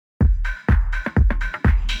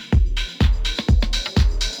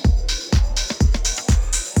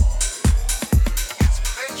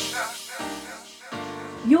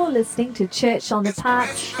You're listening to Church on the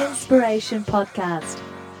Path's Inspiration Podcast.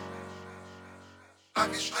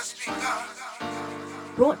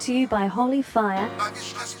 Brought to you by Holy Fire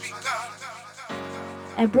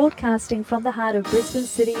and broadcasting from the heart of Brisbane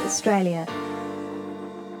City, Australia.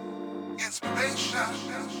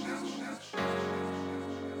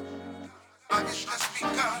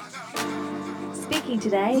 Speaking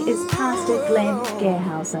today is Pastor Glenn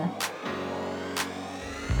Gerhauser.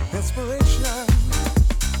 Inspiration.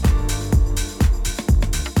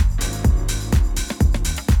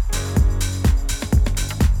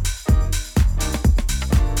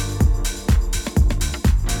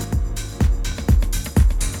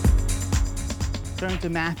 Turn to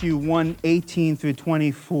Matthew 1:18 through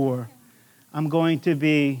 24. I'm going to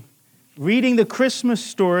be reading the Christmas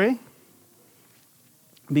story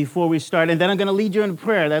before we start, and then I'm going to lead you in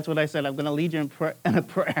prayer. That's what I said. I'm going to lead you in a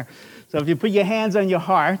prayer. So if you put your hands on your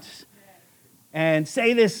hearts and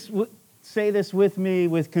say this with me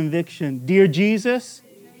with conviction. Dear Jesus,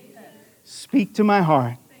 speak to my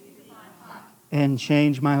heart and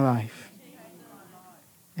change my life.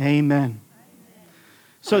 Amen.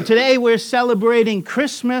 So today we're celebrating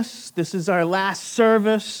Christmas. This is our last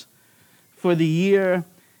service for the year,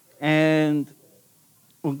 and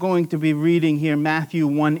we're going to be reading here Matthew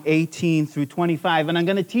 1:18 through 25, and I'm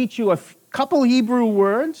going to teach you a couple Hebrew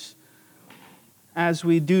words as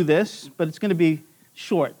we do this, but it's going to be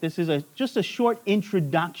short. This is just a short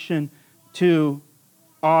introduction to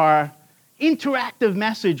our interactive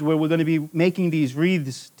message where we're going to be making these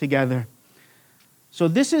wreaths together. So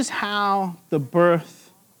this is how the birth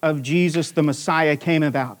of Jesus the Messiah came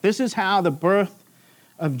about. This is how the birth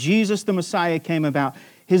of Jesus the Messiah came about.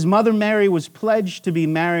 His mother Mary was pledged to be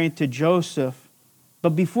married to Joseph,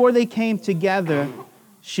 but before they came together,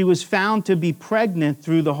 she was found to be pregnant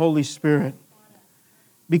through the Holy Spirit.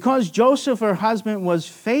 Because Joseph, her husband, was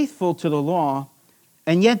faithful to the law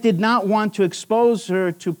and yet did not want to expose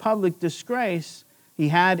her to public disgrace, he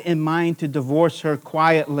had in mind to divorce her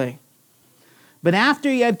quietly. But after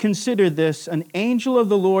he had considered this, an angel of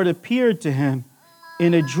the Lord appeared to him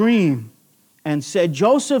in a dream and said,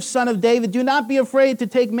 Joseph, son of David, do not be afraid to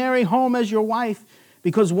take Mary home as your wife,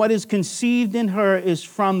 because what is conceived in her is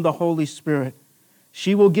from the Holy Spirit.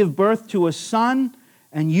 She will give birth to a son,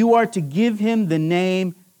 and you are to give him the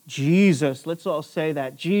name Jesus. Let's all say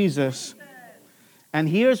that, Jesus. And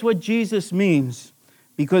here's what Jesus means,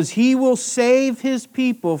 because he will save his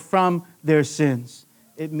people from their sins.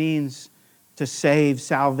 It means to save,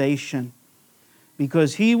 salvation,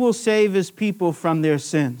 because he will save his people from their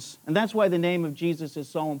sins. And that's why the name of Jesus is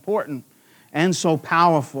so important and so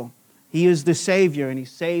powerful. He is the Savior, and he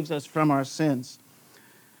saves us from our sins.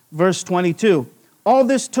 Verse 22, all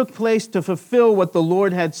this took place to fulfill what the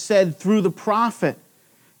Lord had said through the prophet.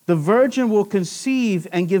 The virgin will conceive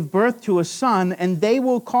and give birth to a son, and they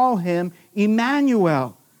will call him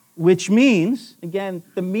Emmanuel, which means, again,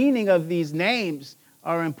 the meaning of these names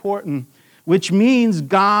are important, which means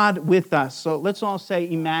God with us. So let's all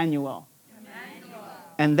say Emmanuel. Emmanuel.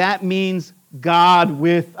 And that means God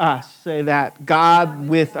with us. Say that, God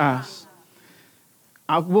with us.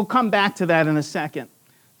 We'll come back to that in a second.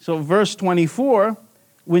 So verse 24,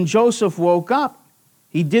 when Joseph woke up,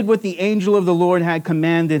 he did what the angel of the Lord had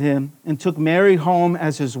commanded him and took Mary home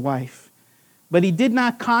as his wife. But he did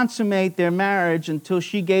not consummate their marriage until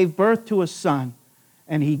she gave birth to a son,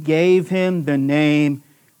 and he gave him the name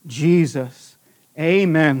Jesus.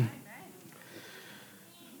 Amen.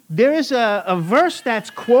 There is a verse that's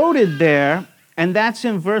quoted there, and that's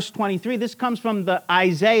in verse 23. This comes from the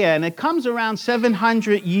Isaiah, and it comes around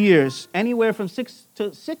 700 years, anywhere from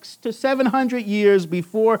 600 to 700 years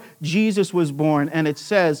before Jesus was born. And it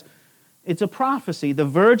says, it's a prophecy. The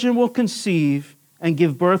virgin will conceive and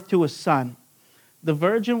give birth to a son. The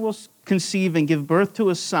virgin will conceive and give birth to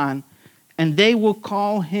a son, and they will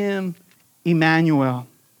call him Emmanuel.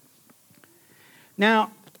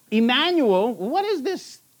 Now, Emmanuel, what is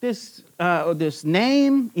this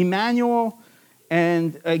name, Emmanuel?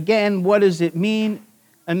 And again, what does it mean?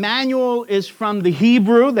 Emmanuel is from the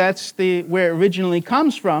Hebrew. That's where it originally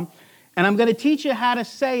comes from. And I'm going to teach you how to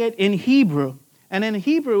say it in Hebrew. And in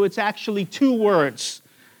Hebrew, it's actually two words.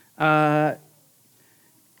 And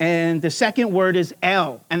the second word is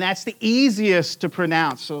El. And that's the easiest to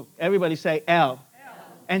pronounce. So everybody say El.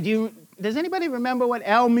 And does anybody remember what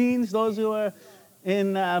El means? Those who are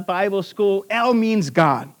in Bible school, El means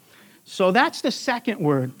God. So that's the second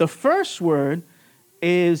word. The first word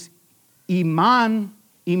is Imanu.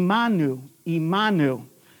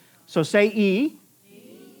 So say E,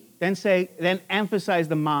 then emphasize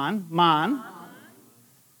the man,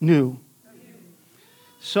 nu.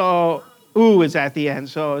 So ooh is at the end.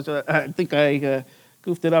 So I think I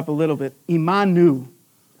goofed it up a little bit. Imanu.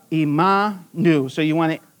 Imanu. So you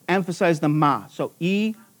want to emphasize the ma. So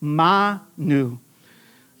Imanu.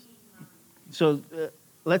 So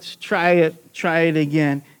let's try it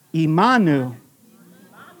again. Imanu.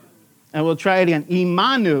 And we'll try it again.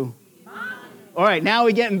 Imanu. All right, now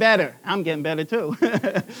we're getting better. I'm getting better too.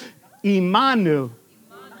 Imanu.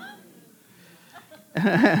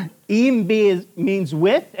 Im means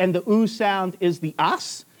with, and the u sound is the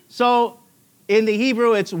us. So in the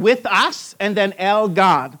Hebrew, it's with us, and then el,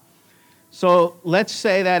 God. So let's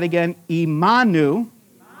say that again. Imanu,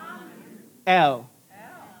 el.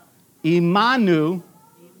 Imanu,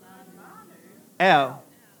 el.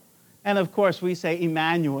 And of course, we say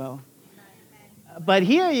Emmanuel. But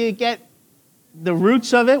here you get the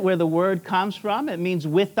roots of it, where the word comes from. It means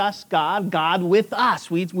with us, God, God with us.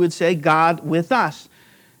 We would say God with us.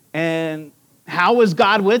 And how was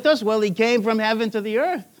God with us? Well, he came from heaven to the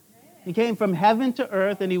earth. He came from heaven to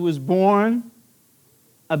earth, and he was born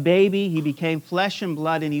a baby. He became flesh and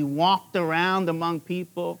blood, and he walked around among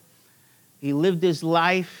people. He lived his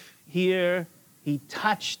life here. He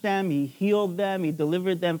touched them. He healed them. He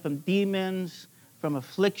delivered them from demons, from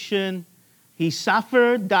affliction. He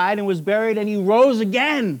suffered, died, and was buried, and he rose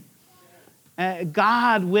again.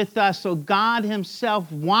 God with us. So God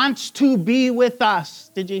himself wants to be with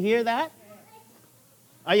us. Did you hear that?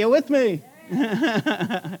 Are you with me?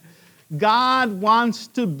 God wants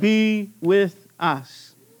to be with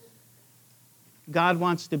us. God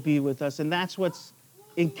wants to be with us. And that's what's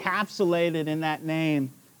encapsulated in that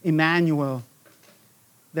name, Emmanuel.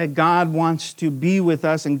 That God wants to be with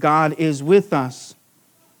us, and God is with us.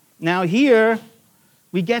 Now here,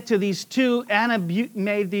 we get to these two. Anna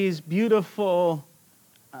made these beautiful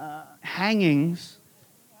hangings.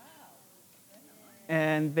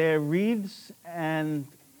 And they're wreaths, and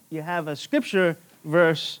you have a scripture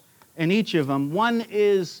verse in each of them. One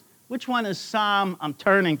is, which one is Psalm, I'm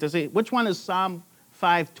turning to see, which one is Psalm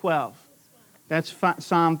 5:12? That's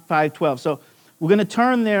Psalm 5:12. So we're going to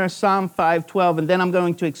turn there, Psalm 5:12, and then I'm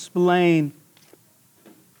going to explain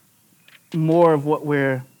more of what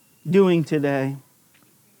we're doing today.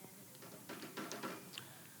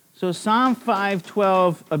 So Psalm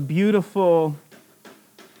 5:12, a beautiful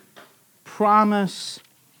promise.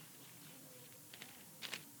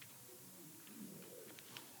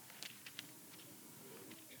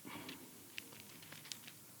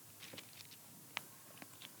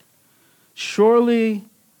 Surely,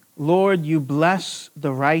 Lord, you bless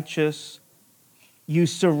the righteous. You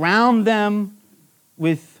surround them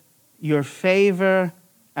with your favor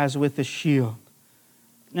as with a shield.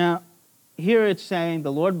 Now, here it's saying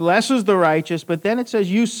the Lord blesses the righteous, but then it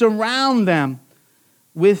says you surround them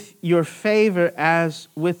with your favor as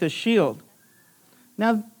with a shield.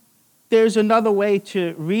 Now, there's another way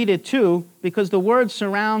to read it too, because the word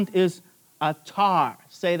surround is atar.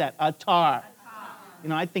 Say that, atar. You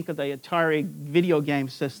know, I think of the Atari video game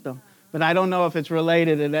system, but I don't know if it's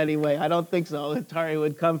related in any way. I don't think so. Atari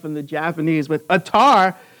would come from the Japanese. But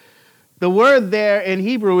atar, the word there in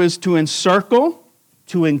Hebrew is to encircle,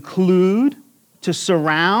 to include, to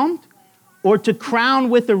surround, or to crown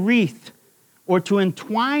with a wreath, or to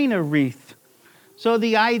entwine a wreath. So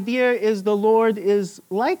the idea is the Lord is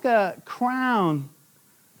like a crown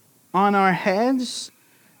on our heads,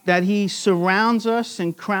 that he surrounds us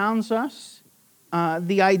and crowns us.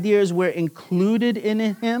 The idea is we're included in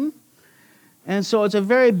him. And so it's a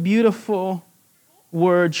very beautiful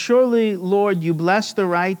word. Surely, Lord, you bless the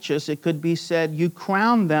righteous. It could be said, you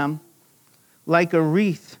crown them like a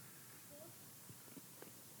wreath.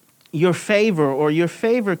 Your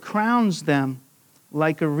favor crowns them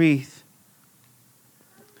like a wreath,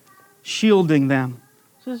 shielding them.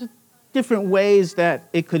 So there's different ways that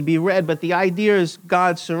it could be read, but the idea is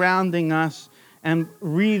God surrounding us, and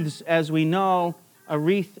wreaths, as we know, a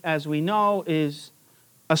wreath, as we know, is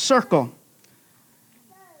a circle.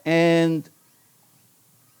 And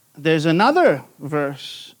there's another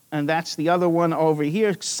verse, and that's the other one over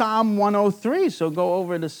here, Psalm 103. So go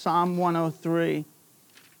over to Psalm 103,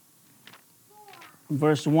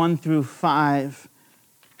 verse 1 through 5.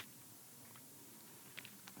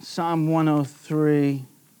 Psalm 103.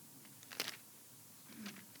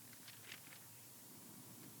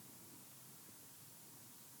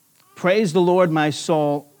 Praise the Lord, my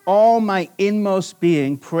soul. All my inmost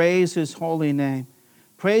being, praise his holy name.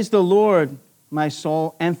 Praise the Lord, my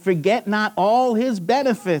soul, and forget not all his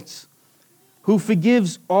benefits, who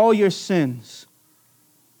forgives all your sins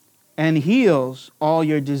and heals all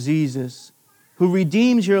your diseases, who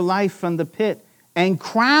redeems your life from the pit and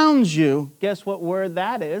crowns you. Guess what word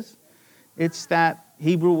that is? It's that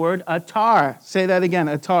Hebrew word atar. Say that again,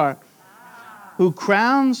 atar.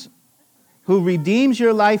 Who redeems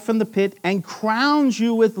your life from the pit and crowns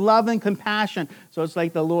you with love and compassion. So it's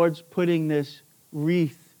like the Lord's putting this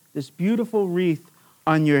wreath, this beautiful wreath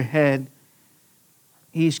on your head.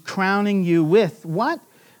 He's crowning you with what?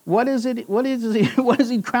 What is it? What is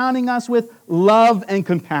he crowning us with? Love and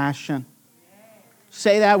compassion.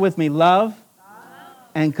 Say that with me. Love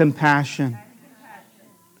and compassion.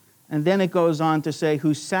 And then it goes on to say,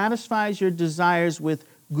 who satisfies your desires with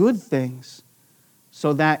good things,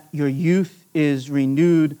 so that your youth is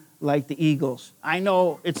renewed like the eagles. I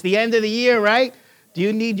know it's the end of the year, right? Do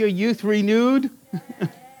you need your youth renewed?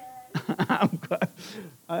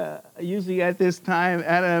 Usually at this time,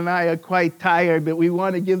 Anna and I are quite tired, but we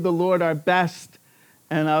want to give the Lord our best.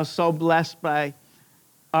 And I was so blessed by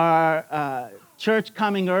our church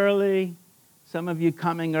coming early, some of you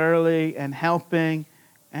coming early and helping.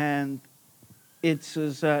 And it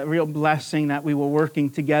was a real blessing that we were working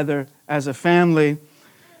together as a family.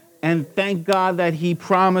 And thank God that He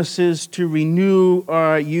promises to renew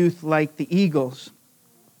our youth like the eagles.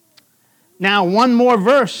 Now, one more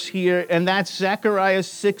verse here, and that's Zechariah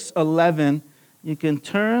 6:11. You can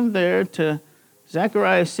turn there to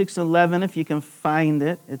Zechariah 6:11 if you can find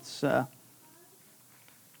it. It's a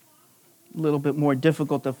little bit more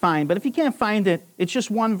difficult to find. But if you can't find it, it's just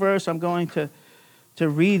one verse. I'm going to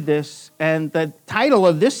read this. And the title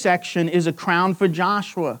of this section is A Crown for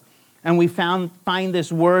Joshua. And we find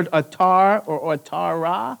this word atar or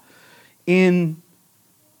atara in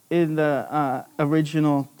the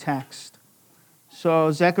original text.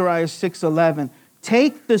 So Zechariah 6:11,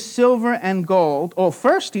 take the silver and gold. Oh,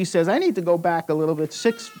 first he says, I need to go back a little bit,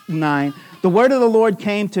 6:9. The word of the Lord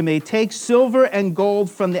came to me, take silver and gold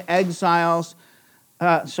from the exiles.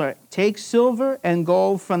 Take silver and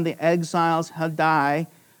gold from the exiles Hadai,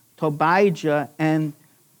 Tobijah, and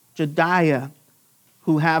Jediah,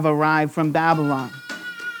 who have arrived from Babylon.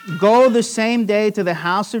 Go the same day to the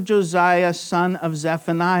house of Josiah, son of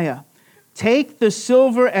Zephaniah. Take the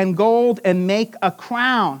silver and gold and make a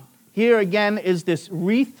crown. Here again is this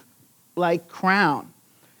wreath-like crown.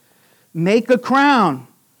 Make a crown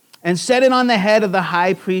and set it on the head of the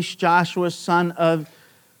high priest Joshua, son of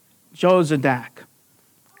Jozadak.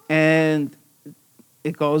 And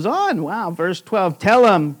it goes on. Wow, verse 12. Tell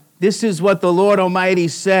him, this is what the Lord Almighty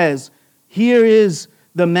says. Here is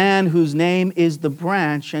the man whose name is the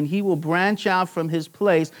branch, and he will branch out from his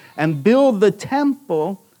place and build the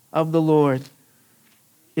temple of the Lord.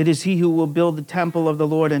 It is he who will build the temple of the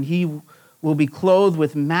Lord, and he will be clothed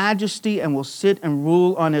with majesty and will sit and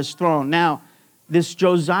rule on his throne. Now, this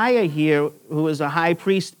Josiah here, who is a high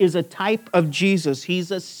priest, is a type of Jesus.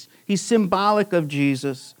 He's symbolic of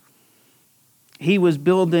Jesus. He was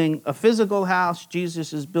building a physical house.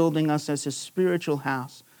 Jesus is building us as his spiritual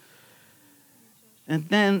house. And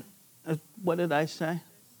then, what did I say?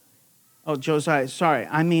 Oh, Josiah. Sorry,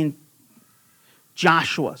 I mean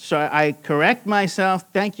Joshua. So I correct myself.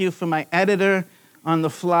 Thank you for my editor on the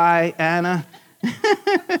fly, Anna.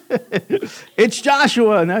 It's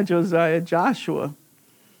Joshua, not Josiah. Joshua.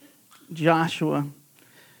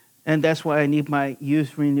 And that's why I need my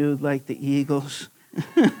youth renewed like the eagles.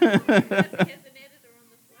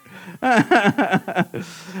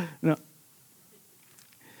 No.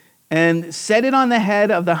 And set it on the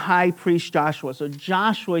head of the high priest Joshua. So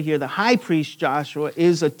Joshua here, the high priest Joshua,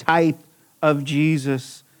 is a type of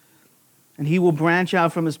Jesus. And he will branch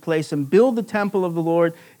out from his place and build the temple of the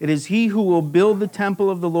Lord. It is he who will build the temple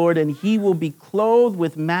of the Lord, and he will be clothed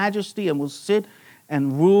with majesty and will sit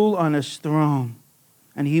and rule on his throne.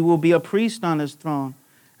 And he will be a priest on his throne.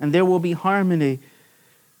 And there will be harmony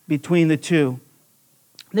between the two.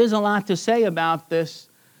 There's a lot to say about this.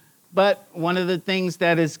 But one of the things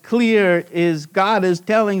that is clear is God is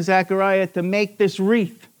telling Zechariah to make this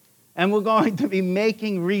wreath. And we're going to be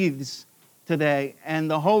making wreaths today. And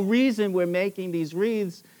the whole reason we're making these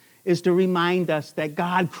wreaths is to remind us that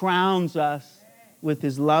God crowns us with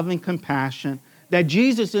his love and compassion, that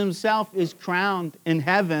Jesus himself is crowned in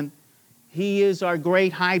heaven. He is our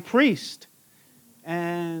great high priest.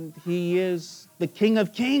 And he is the King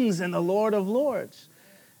of Kings and the Lord of Lords.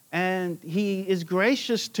 And he is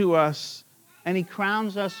gracious to us, and he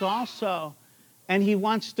crowns us also. And he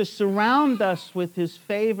wants to surround us with his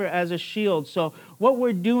favor as a shield. So what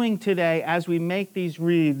we're doing today as we make these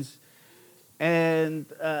wreaths, and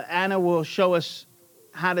Anna will show us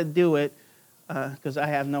how to do it, because I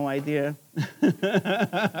have no idea.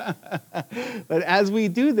 But as we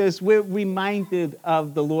do this, we're reminded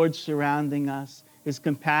of the Lord surrounding us, his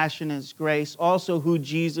compassion, his grace, also who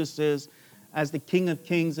Jesus is, as the King of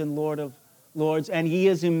Kings and Lord of lords, and he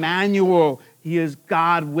is Emmanuel. He is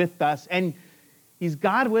God with us. And he's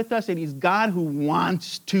God with us, and he's God who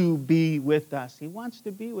wants to be with us. He wants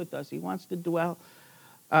to be with us. He wants to dwell.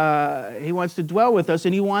 He wants to dwell with us,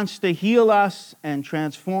 and he wants to heal us and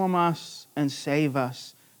transform us and save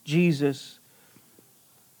us. Jesus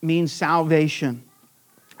means salvation.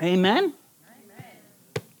 Amen?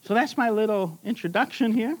 So that's my little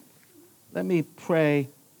introduction here. Let me pray,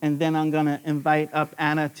 and then I'm going to invite up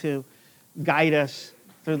Anna to guide us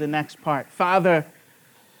through the next part. Father,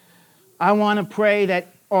 I want to pray that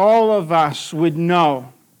all of us would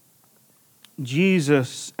know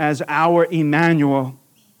Jesus as our Emmanuel,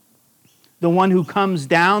 the one who comes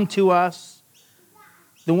down to us,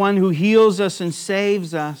 the one who heals us and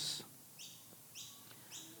saves us,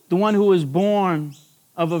 the one who was born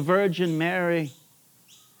of a Virgin Mary,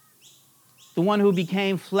 the one who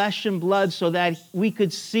became flesh and blood so that we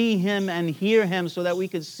could see him and hear him, so that we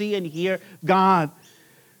could see and hear God.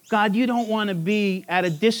 God, you don't want to be at a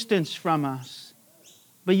distance from us,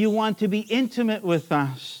 but you want to be intimate with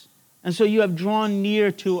us. And so you have drawn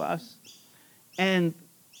near to us. And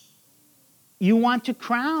you want to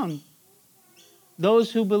crown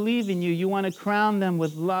those who believe in you. You want to crown them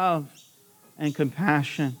with love and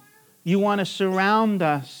compassion. You want to surround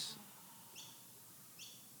us.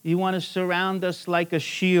 You want to surround us like a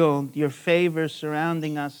shield, your favor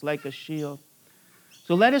surrounding us like a shield.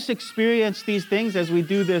 So let us experience these things as we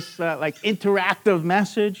do this interactive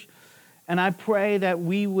message. And I pray that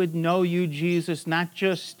we would know you, Jesus, not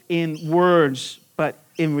just in words, but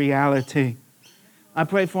in reality. I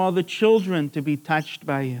pray for all the children to be touched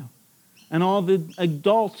by you and all the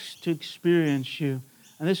adults to experience you.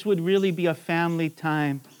 And this would really be a family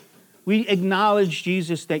time. We acknowledge,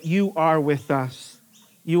 Jesus, that you are with us.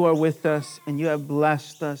 You are with us, and you have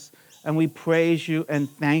blessed us. And we praise you and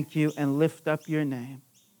thank you and lift up your name.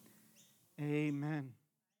 Amen.